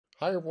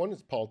Hi everyone,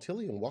 it's Paul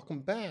Tilley and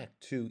welcome back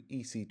to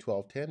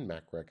EC1210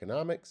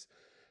 Macroeconomics.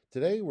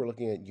 Today we're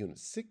looking at Unit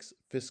 6,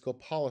 Fiscal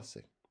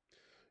Policy.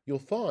 You'll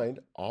find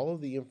all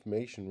of the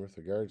information with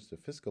regards to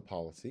fiscal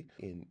policy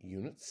in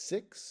Unit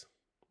 6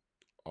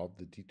 of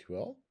the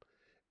D2L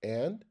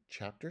and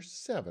Chapter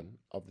 7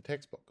 of the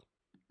textbook.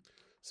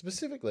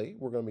 Specifically,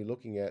 we're going to be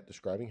looking at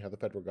describing how the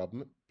federal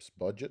government's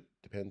budget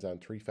depends on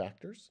three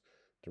factors: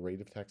 the rate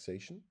of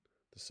taxation,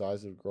 the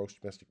size of the gross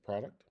domestic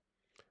product,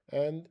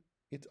 and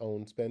its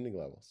own spending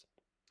levels.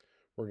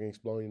 We're going to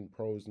explain the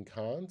pros and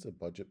cons of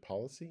budget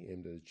policy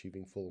aimed at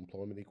achieving full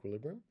employment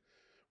equilibrium.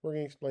 We're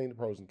going to explain the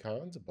pros and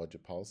cons of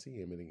budget policy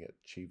aiming at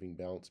achieving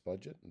balanced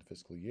budget in the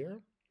fiscal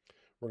year.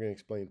 We're going to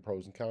explain the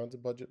pros and cons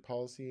of budget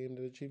policy aimed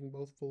at achieving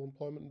both full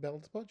employment and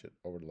balanced budget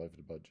over the life of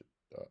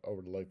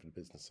the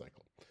business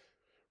cycle.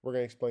 We're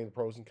going to explain the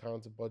pros and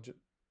cons of budget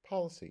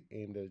policy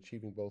aimed at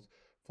achieving both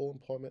full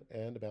employment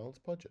and a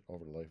balanced budget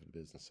over the life of the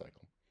business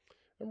cycle.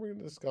 And we're going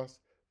to discuss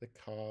the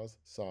cause,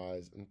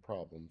 size, and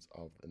problems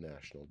of the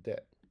national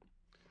debt.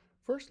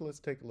 First,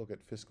 let's take a look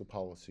at fiscal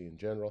policy in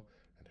general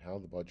and how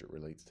the budget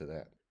relates to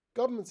that.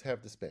 Governments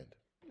have to spend.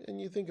 And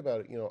you think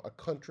about it, a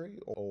country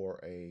or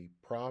a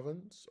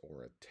province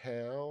or a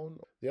town,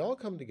 they all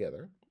come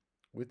together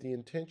with the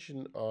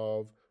intention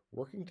of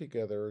working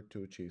together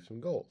to achieve some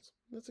goals.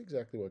 That's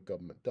exactly what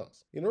government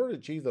does. In order to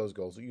achieve those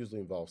goals, it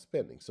usually involves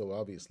spending. So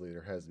obviously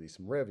there has to be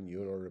some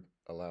revenue in order to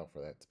allow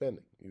for that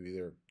spending. You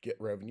either get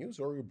revenues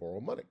or you borrow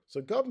money.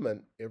 So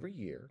government, every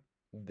year,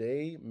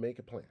 they make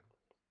a plan.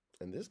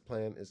 And this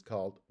plan is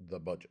called the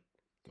budget.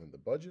 And the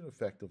budget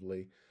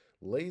effectively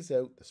lays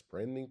out the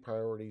spending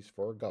priorities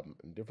for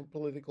government. And different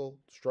political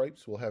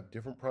stripes will have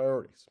different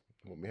priorities.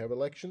 When we have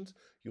elections,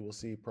 you will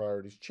see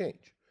priorities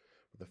change.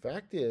 But the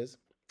fact is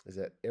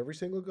that every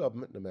single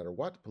government, no matter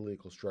what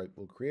political stripe,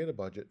 will create a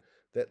budget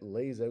that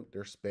lays out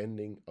their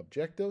spending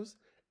objectives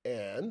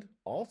and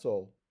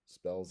also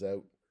spells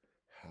out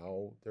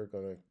how they're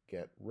going to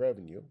get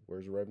revenue.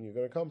 Where's the revenue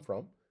going to come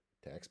from?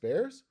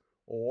 Taxpayers,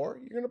 or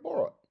you're going to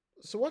borrow it.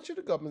 So what should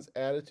a government's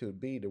attitude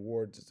be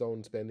towards its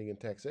own spending and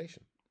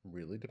taxation?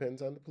 Really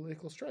depends on the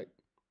political stripe.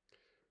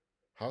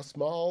 How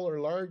small or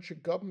large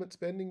should government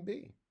spending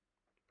be?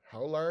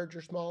 How large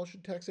or small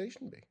should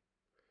taxation be?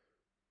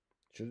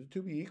 Should the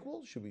two be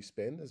equal? Should we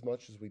spend as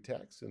much as we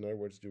tax? In other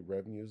words, do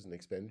revenues and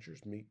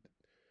expenditures meet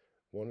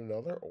one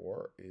another,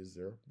 or is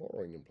there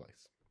borrowing in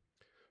place?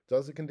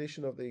 Does the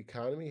condition of the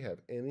economy have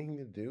anything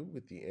to do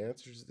with the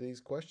answers to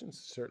these questions?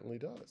 It certainly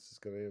does. It's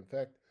going to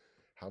affect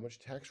how much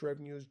tax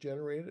revenue is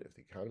generated. If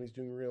the economy is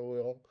doing real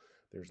well,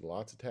 there's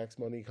lots of tax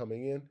money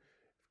coming in. If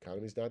the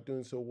economy is not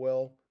doing so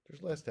well,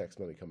 there's less tax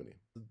money coming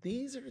in.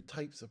 These are the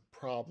types of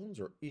problems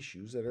or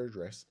issues that are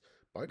addressed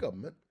by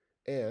government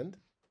and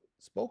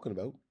spoken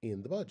about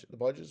in the budget. The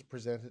budget is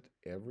presented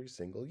every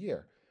single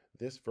year.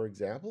 This, for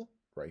example,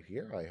 right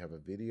here, I have a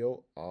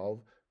video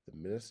of the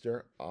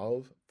Minister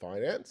of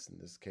Finance. In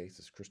this case,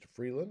 it's Krista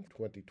Freeland,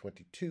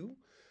 2022.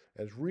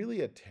 And it's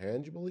really a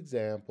tangible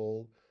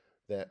example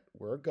that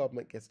where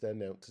government gets to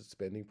announce its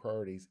spending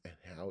priorities and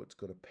how it's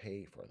going to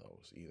pay for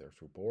those, either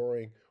through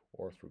borrowing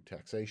or through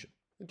taxation.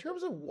 In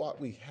terms of what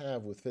we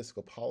have with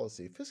fiscal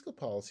policy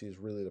is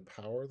really the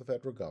power of the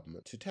federal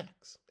government to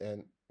tax.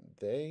 And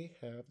they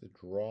have to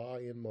draw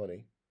in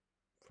money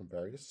from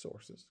various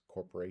sources,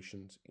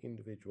 corporations,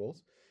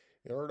 individuals,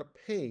 in order to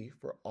pay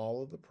for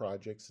all of the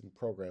projects and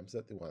programs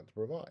that they want to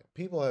provide.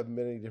 People have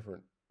many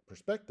different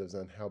perspectives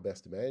on how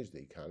best to manage the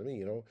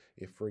economy.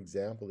 If, for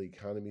example, the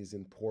economy is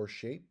in poor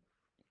shape,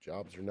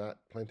 jobs are not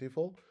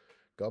plentiful,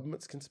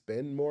 governments can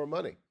spend more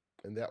money,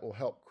 and that will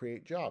help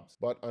create jobs.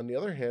 But on the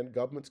other hand,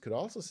 governments could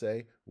also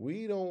say,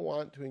 we don't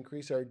want to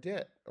increase our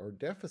debt or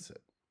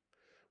deficit.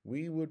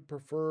 We would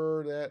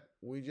prefer that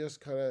we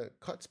just kind of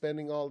cut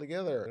spending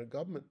altogether. And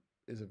government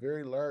is a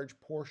very large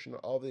portion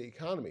of the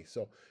economy.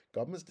 So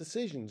government's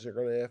decisions are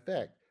going to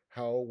affect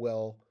how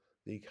well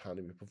the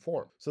economy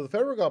performs. So the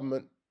federal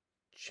government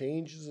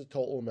changes the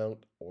total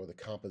amount or the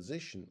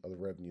composition of the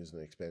revenues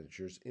and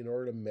expenditures in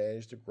order to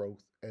manage the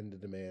growth and the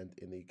demand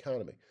in the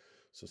economy.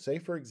 So say,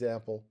 for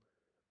example,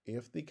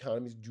 if the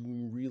economy is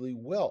doing really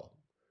well,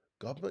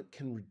 government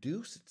can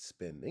reduce its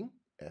spending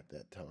at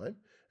that time,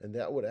 and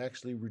that would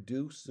actually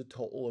reduce the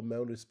total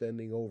amount of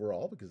spending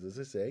overall, because as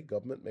I say,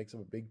 government makes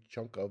up a big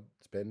chunk of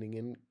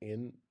spending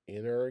in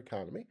our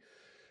economy,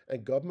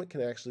 and government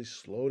can actually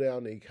slow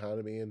down the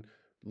economy and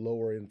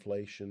lower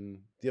inflation.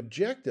 The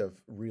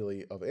objective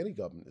really of any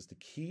government is to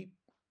keep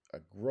a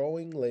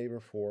growing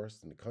labor force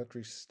and the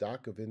country's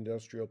stock of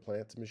industrial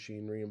plants and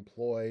machinery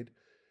employed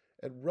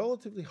at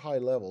relatively high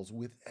levels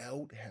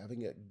without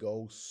having it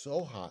go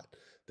so hot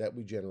that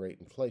we generate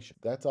inflation.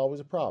 That's always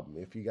a problem.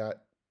 If you got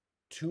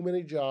too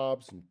many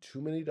jobs and too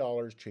many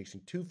dollars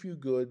chasing too few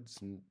goods,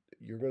 and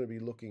you're going to be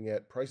looking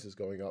at prices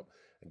going up,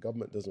 and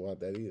government doesn't want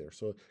that either.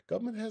 So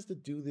government has to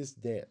do this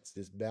dance,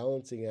 this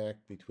balancing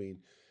act between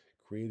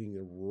creating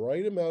the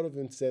right amount of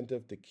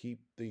incentive to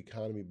keep the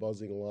economy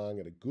buzzing along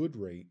at a good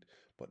rate,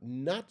 but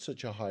not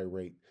such a high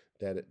rate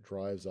that it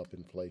drives up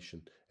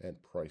inflation and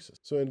prices.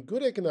 So in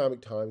good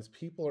economic times,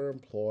 people are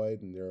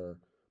employed and there are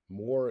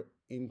more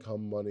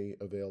income money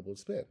available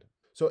to spend.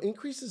 So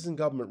increases in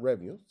government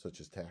revenue, such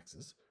as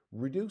taxes,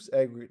 reduce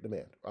aggregate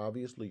demand.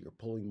 Obviously, you're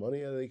pulling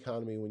money out of the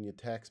economy when you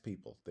tax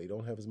people. They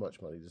don't have as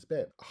much money to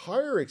spend.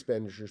 Higher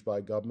expenditures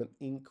by government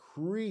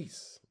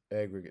increase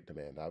aggregate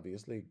demand.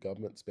 Obviously,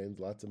 government spends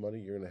lots of money.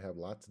 You're going to have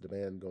lots of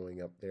demand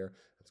going up there.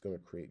 It's going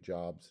to create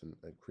jobs and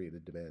create a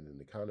demand in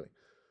the economy.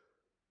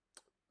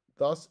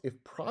 Thus,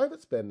 if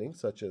private spending,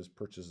 such as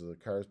purchases of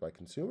cars by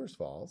consumers,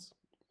 falls,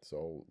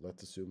 so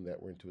let's assume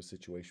that we're into a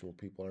situation where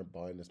people aren't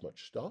buying as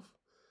much stuff,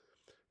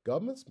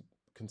 governments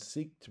can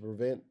seek to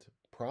prevent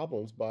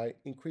problems by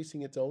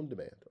increasing its own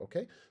demand.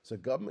 Okay, so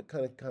government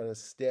kind of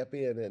step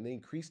in and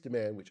increase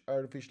demand, which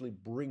artificially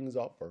brings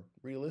up, or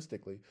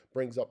realistically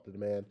brings up, the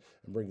demand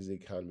and brings the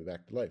economy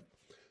back to life.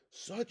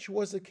 Such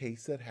was the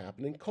case that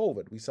happened in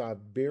COVID. We saw a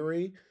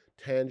very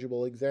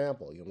tangible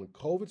example. When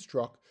COVID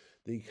struck,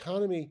 the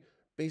economy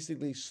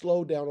basically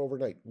slowed down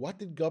overnight. What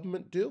did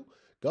government do?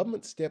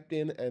 Government stepped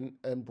in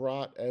and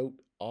brought out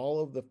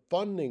all of the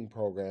funding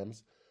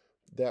programs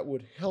that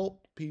would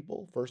help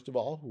people, first of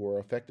all, who were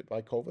affected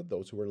by COVID.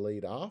 Those who were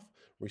laid off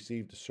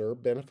received a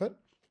CERB benefit.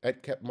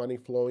 That kept money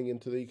flowing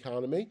into the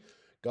economy.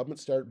 Government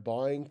started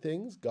buying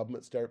things.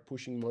 Government started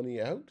pushing money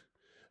out.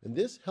 And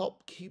this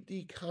helped keep the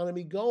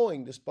economy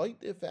going, despite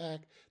the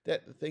fact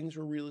that things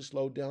were really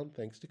slowed down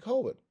thanks to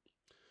COVID.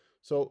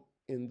 So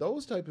in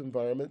those type of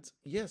environments,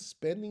 yes,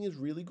 spending is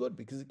really good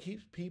because it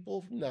keeps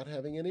people from not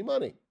having any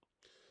money.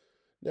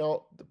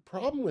 Now, the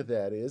problem with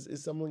that is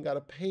someone got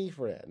to pay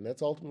for that. And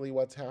that's ultimately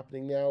what's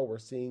happening now. We're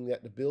seeing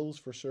that the bills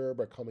for CERB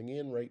are coming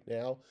in right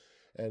now.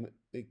 And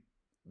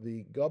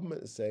the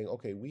government is saying,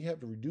 okay, we have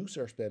to reduce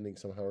our spending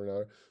somehow or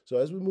another. So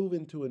as we move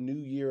into a new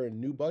year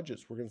and new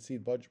budgets, we're going to see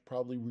the budget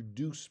probably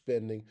reduce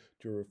spending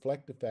to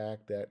reflect the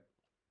fact that,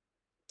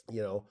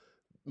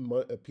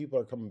 people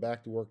are coming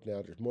back to work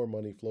now. There's more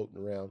money floating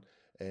around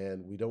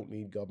and we don't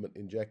need government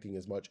injecting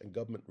as much. And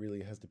government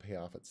really has to pay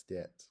off its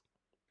debts.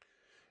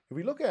 If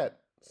we look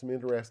at some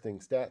interesting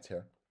stats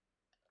here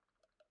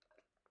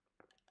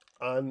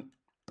on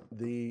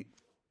the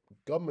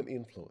government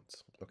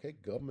influence,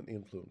 government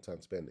influence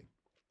on spending.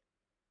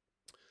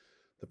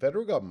 The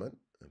federal government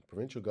and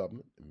provincial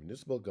government and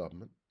municipal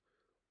government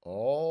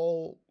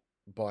all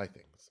buy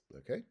things,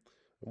 And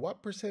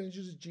what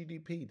percentages of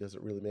GDP does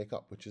it really make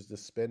up, which is the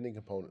spending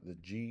component, the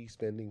G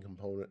spending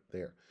component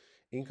there?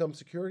 Income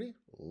security,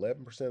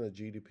 11% of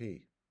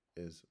GDP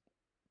is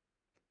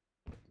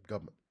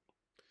government.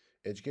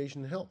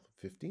 Education and health,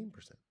 15%.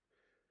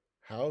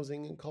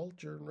 Housing and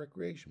culture and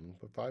recreation,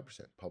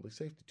 1.5%. Public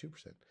safety,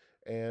 2%.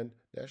 And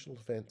national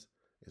defense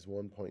is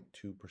 1.2%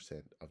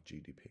 of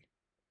GDP.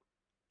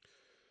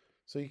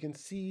 So you can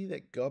see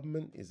that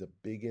government is a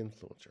big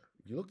influencer.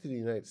 If you look to the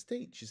United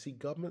States, you see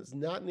government is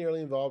not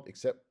nearly involved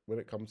except when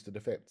it comes to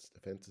defense.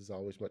 Defense is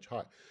always much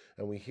higher.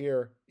 And we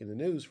hear in the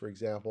news, for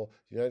example,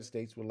 the United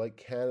States would like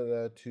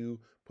Canada to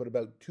put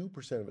about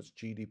 2% of its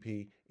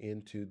GDP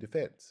into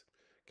defense.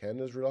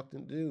 Canada's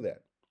reluctant to do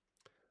that.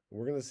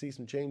 We're going to see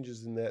some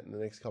changes in that in the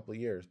next couple of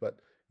years,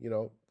 but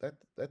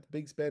that's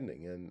big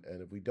spending. And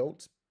if we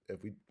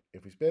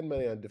spend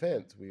money on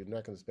defense, we're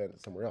not going to spend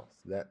it somewhere else.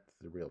 That's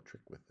the real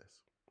trick with this.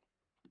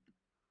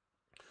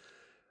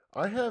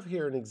 I have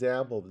here an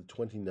example of the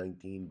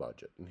 2019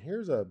 budget, and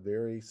here's a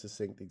very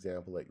succinct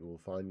example that you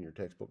will find in your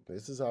textbook.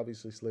 This is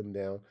obviously slimmed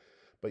down,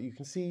 but you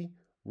can see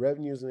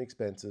revenues and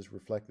expenses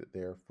reflected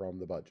there from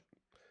the budget.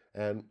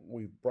 And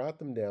we've brought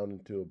them down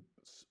into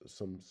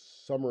some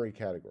summary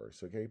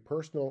categories.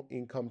 Personal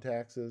income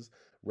taxes,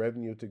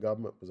 revenue to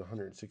government was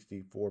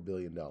 $164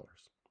 billion.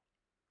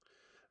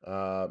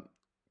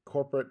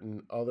 Corporate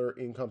and other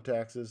income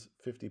taxes,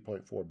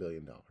 $50.4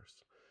 billion.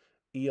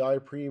 EI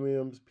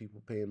premiums,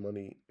 people paying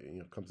money,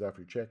 comes after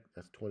your check,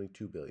 that's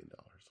 $22 billion.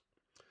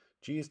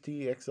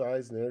 GST,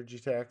 excise, and energy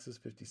taxes,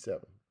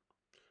 57.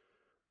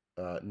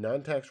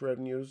 Non-tax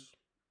revenues,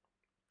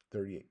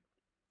 38.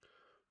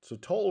 So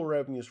total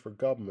revenues for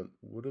government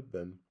would have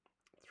been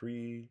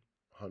 $332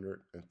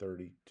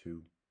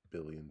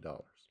 billion.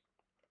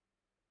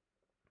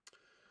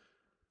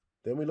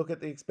 Then we look at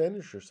the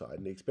expenditure side.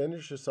 And the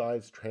expenditure side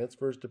is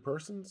transfers to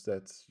persons.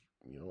 That's,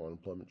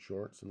 unemployment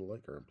insurance and the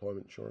like, or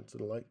employment insurance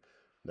and the like,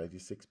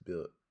 $96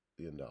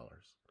 billion.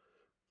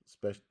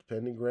 Special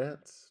spending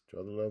grants to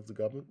other levels of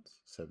government,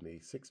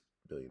 $76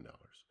 billion.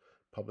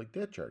 Public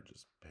debt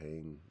charges,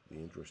 paying the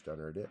interest on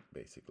our debt,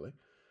 basically,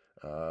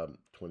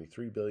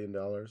 $23 billion.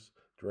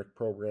 Direct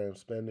program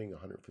spending,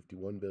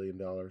 $151 billion,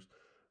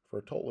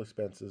 for total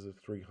expenses of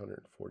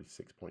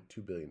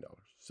 $346.2 billion.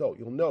 So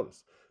you'll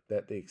notice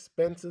that the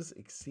expenses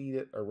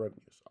exceeded our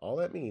revenues. All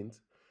that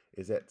means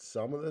is that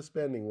some of the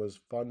spending was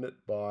funded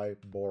by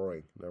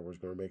borrowing. In other words,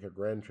 going to make our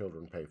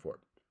grandchildren pay for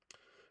it.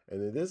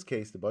 And in this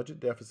case, the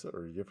budget deficit,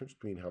 or the difference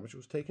between how much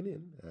was taken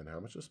in and how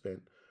much was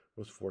spent,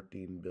 was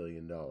 $14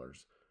 billion.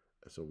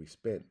 So we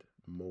spent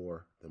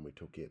more than we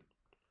took in.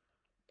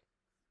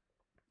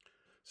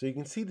 So you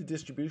can see the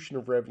distribution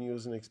of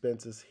revenues and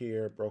expenses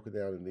here broken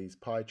down in these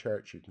pie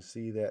charts. You can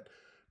see that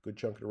a good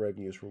chunk of the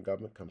revenues from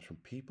government comes from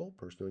people.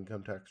 Personal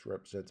income tax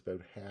represents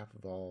about half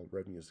of all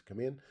revenues that come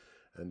in,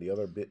 and the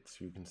other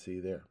bits you can see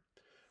there.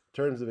 In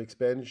terms of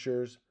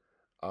expenditures,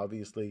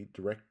 obviously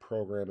direct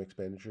program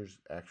expenditures,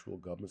 actual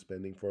government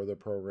spending for the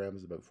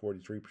programs, about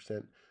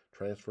 43%.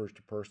 Transfers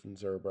to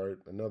persons are about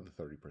another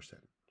 30%.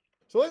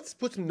 So let's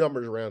put some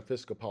numbers around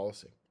fiscal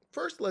policy.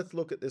 First, let's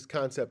look at this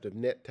concept of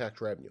net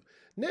tax revenue.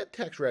 Net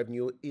tax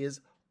revenue is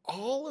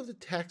all of the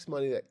tax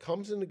money that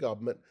comes into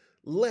government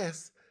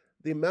less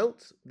the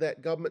amounts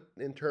that government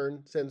in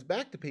turn sends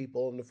back to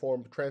people in the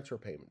form of transfer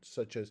payments,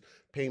 such as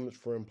payments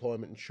for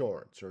employment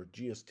insurance or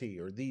GST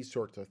or these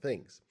sorts of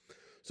things.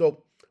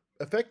 So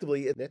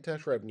effectively, net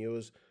tax revenue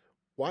is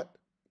what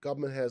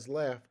government has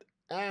left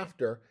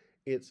after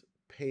it's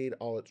paid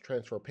all its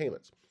transfer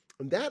payments.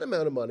 And that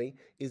amount of money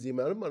is the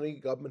amount of money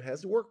government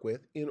has to work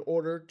with in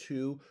order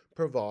to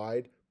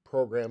provide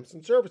programs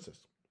and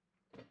services.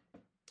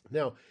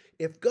 Now,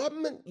 if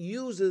government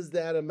uses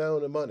that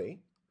amount of money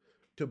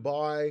to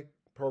buy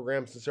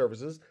programs and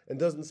services and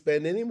doesn't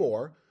spend any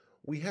more,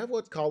 we have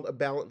what's called a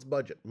balanced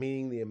budget,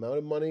 meaning the amount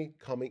of money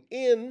coming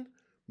in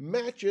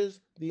matches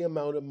the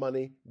amount of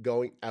money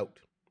going out.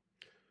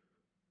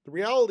 The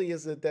reality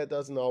is that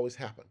doesn't always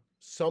happen.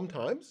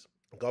 Sometimes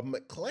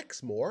government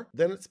collects more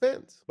than it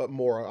spends, but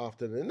more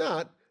often than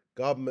not,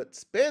 government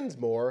spends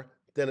more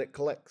than it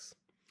collects.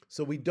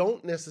 So we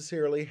don't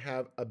necessarily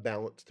have a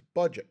balanced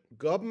budget.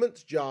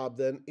 Government's job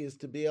then is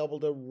to be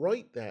able to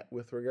write that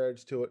with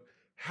regards to it.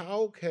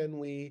 How can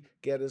we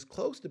get as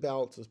close to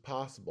balance as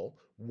possible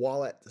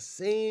while at the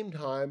same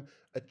time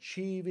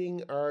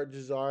achieving our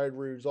desired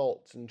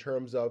results in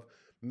terms of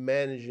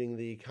managing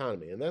the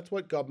economy? And that's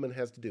what government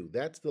has to do.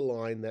 That's the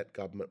line that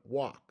government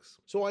walks.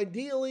 So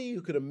ideally,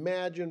 you could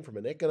imagine from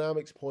an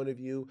economics point of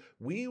view,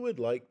 we would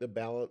like the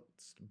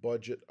balanced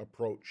budget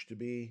approach to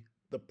be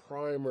the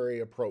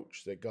primary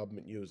approach that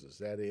government uses.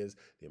 That is,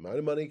 the amount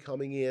of money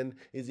coming in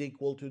is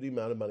equal to the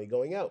amount of money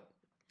going out.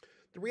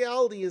 The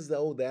reality is,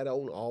 though, that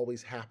don't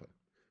always happen.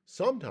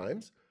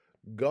 Sometimes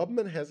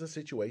government has a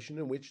situation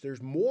in which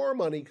there's more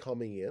money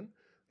coming in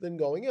than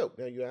going out.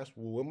 Now you ask,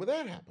 well, when would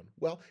that happen?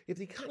 Well, if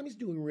the economy is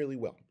doing really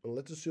well, and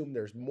let's assume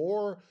there's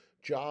more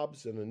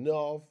jobs and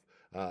enough,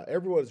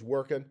 everyone's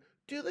working,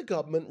 do the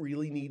government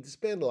really need to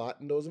spend a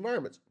lot in those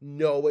environments?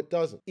 No, it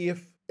doesn't.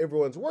 If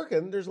everyone's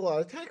working, there's a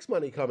lot of tax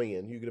money coming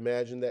in. You can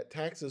imagine that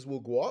taxes will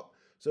go up.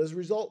 So as a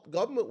result,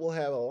 government will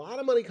have a lot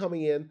of money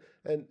coming in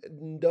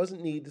and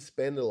doesn't need to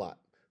spend a lot.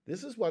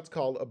 This is what's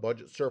called a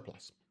budget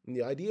surplus. And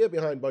the idea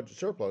behind budget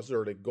surplus,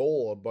 or the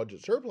goal of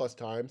budget surplus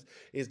times,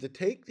 is to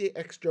take the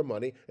extra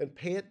money and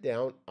pay it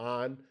down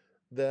on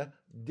the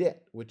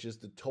debt, which is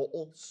the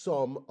total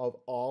sum of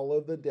all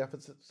of the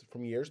deficits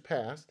from years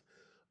past,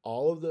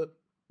 all of the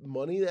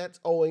money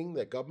that's owing,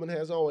 that government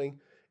has owing,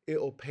 it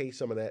will pay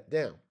some of that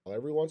down.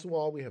 Every once in a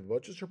while, we have a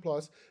budget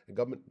surplus, and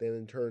government then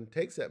in turn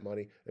takes that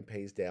money and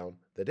pays down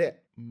the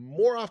debt.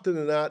 More often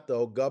than not,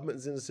 though, government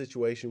is in a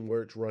situation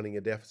where it's running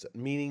a deficit,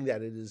 meaning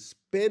that it is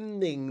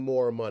spending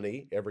more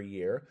money every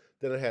year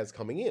than it has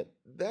coming in.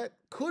 That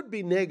could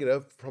be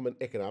negative from an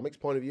economics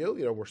point of view.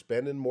 We're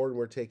spending more than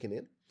we're taking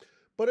in.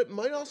 But it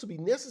might also be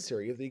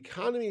necessary if the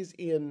economy is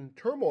in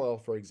turmoil,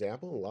 for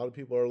example, and a lot of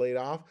people are laid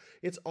off.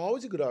 It's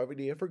always a good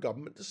idea for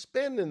government to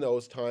spend in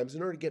those times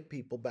in order to get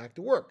people back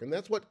to work. And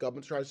that's what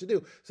government tries to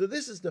do. So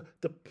this is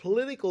the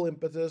political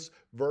impetus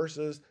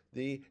versus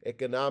the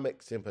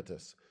economics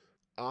impetus.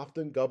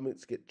 Often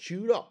governments get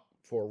chewed up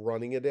for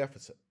running a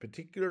deficit,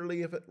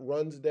 particularly if it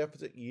runs a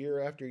deficit year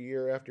after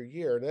year after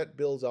year, and that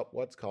builds up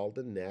what's called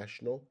the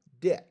national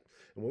debt.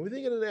 And when we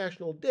think of the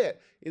national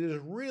debt, it is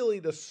really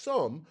the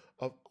sum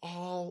of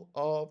all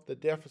of the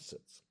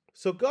deficits.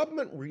 So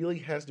government really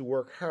has to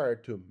work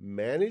hard to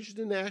manage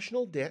the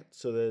national debt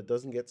so that it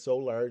doesn't get so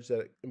large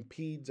that it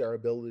impedes our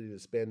ability to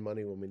spend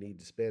money when we need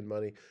to spend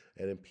money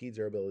and impedes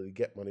our ability to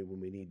get money when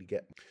we need to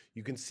get.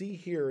 You can see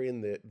here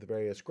in the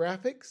various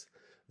graphics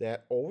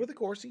that over the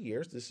course of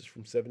years, this is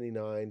from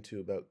 79 to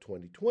about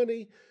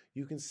 2020,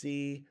 you can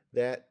see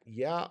that,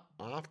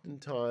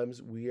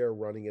 oftentimes we are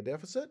running a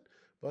deficit,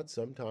 but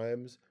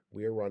sometimes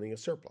we are running a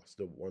surplus.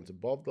 The ones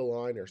above the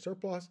line are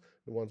surplus,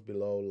 the ones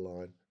below the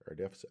line are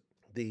deficit.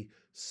 The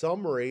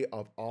summary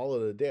of all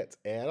of the debts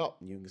add up.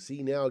 You can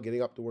see now,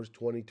 getting up towards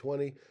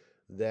 2020,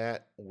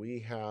 that we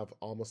have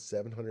almost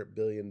 $700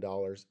 billion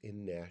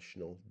in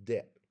national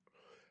debt.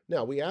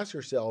 Now, we ask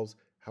ourselves,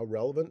 how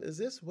relevant is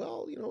this?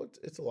 Well,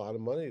 it's a lot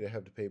of money to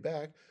have to pay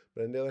back.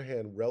 But on the other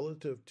hand,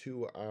 relative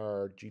to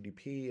our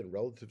GDP and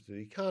relative to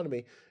the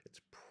economy,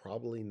 it's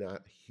probably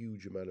not a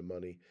huge amount of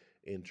money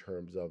in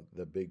terms of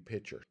the big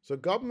picture. So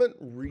government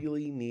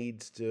really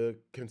needs to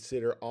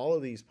consider all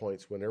of these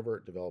points whenever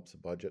it develops a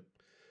budget.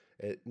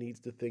 It needs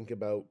to think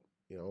about,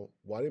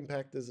 what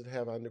impact does it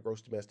have on the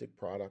gross domestic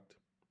product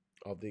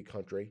of the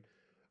country?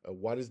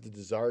 What is the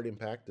desired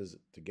impact? Is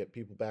it to get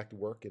people back to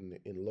work in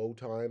low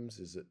times?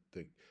 Is it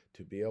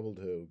to be able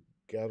to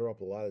gather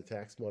up a lot of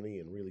tax money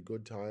in really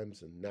good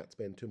times and not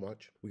spend too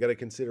much. We got to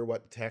consider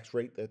what tax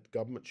rate that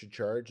government should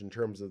charge in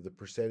terms of the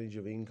percentage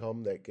of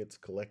income that gets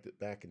collected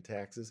back in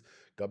taxes.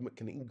 Government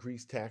can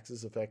increase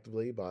taxes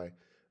effectively by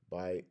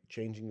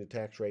changing the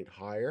tax rate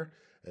higher,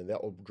 and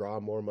that will draw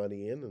more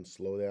money in and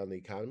slow down the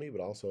economy,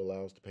 but also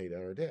allow us to pay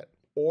down our debt.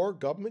 Or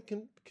government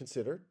can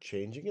consider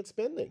changing its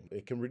spending.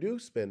 It can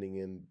reduce spending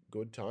in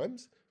good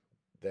times.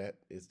 That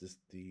is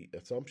the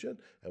assumption.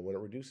 And when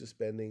it reduces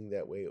spending,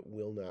 that way it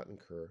will not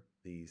incur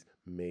these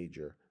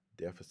major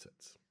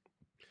deficits.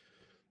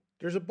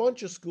 There's a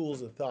bunch of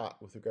schools of thought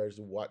with regards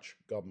to what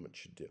government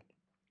should do.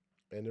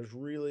 And there's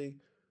really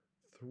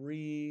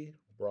three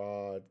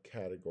broad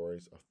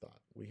categories of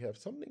thought. We have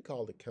something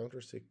called a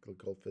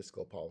countercyclical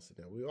fiscal policy.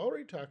 Now, we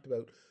already talked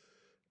about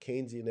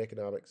Keynesian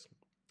economics,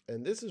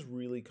 and this is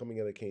really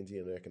coming out of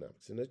Keynesian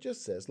economics. And it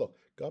just says, look,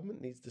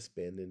 government needs to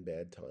spend in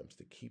bad times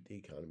to keep the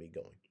economy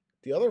going.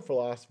 The other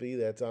philosophy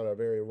that's on a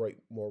very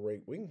more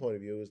right-wing point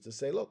of view is to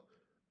say, look,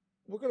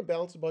 we're going to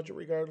balance the budget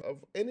regardless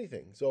of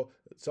anything. So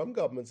some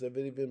governments have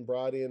even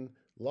brought in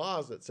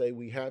laws that say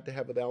we had to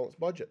have a balanced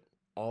budget.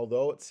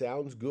 Although it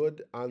sounds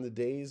good on the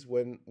days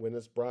when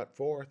it's brought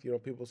forth,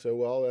 people say,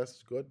 well,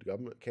 that's good. The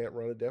government can't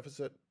run a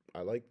deficit.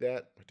 I like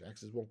that. My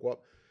taxes won't go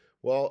up.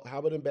 Well, how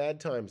about in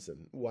bad times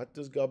then? What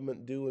does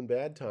government do in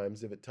bad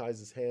times if it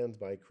ties its hands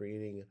by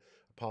creating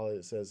a policy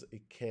that says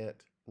it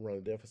can't run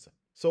a deficit?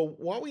 So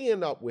what we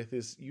end up with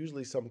is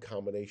usually some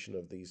combination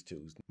of these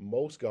two.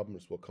 Most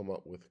governments will come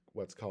up with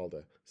what's called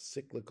a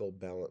cyclical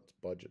balanced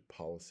budget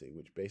policy,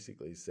 which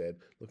basically said,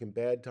 look, in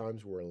bad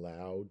times, we're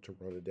allowed to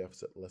run a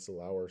deficit. Let's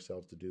allow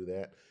ourselves to do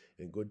that.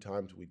 In good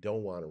times, we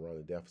don't want to run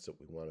a deficit.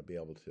 We want to be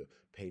able to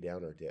pay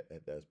down our debt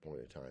at that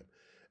point in time.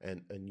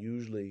 And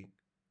usually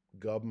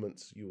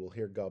you will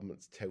hear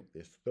governments tout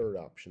this third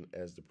option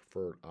as the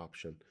preferred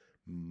option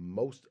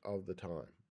most of the time.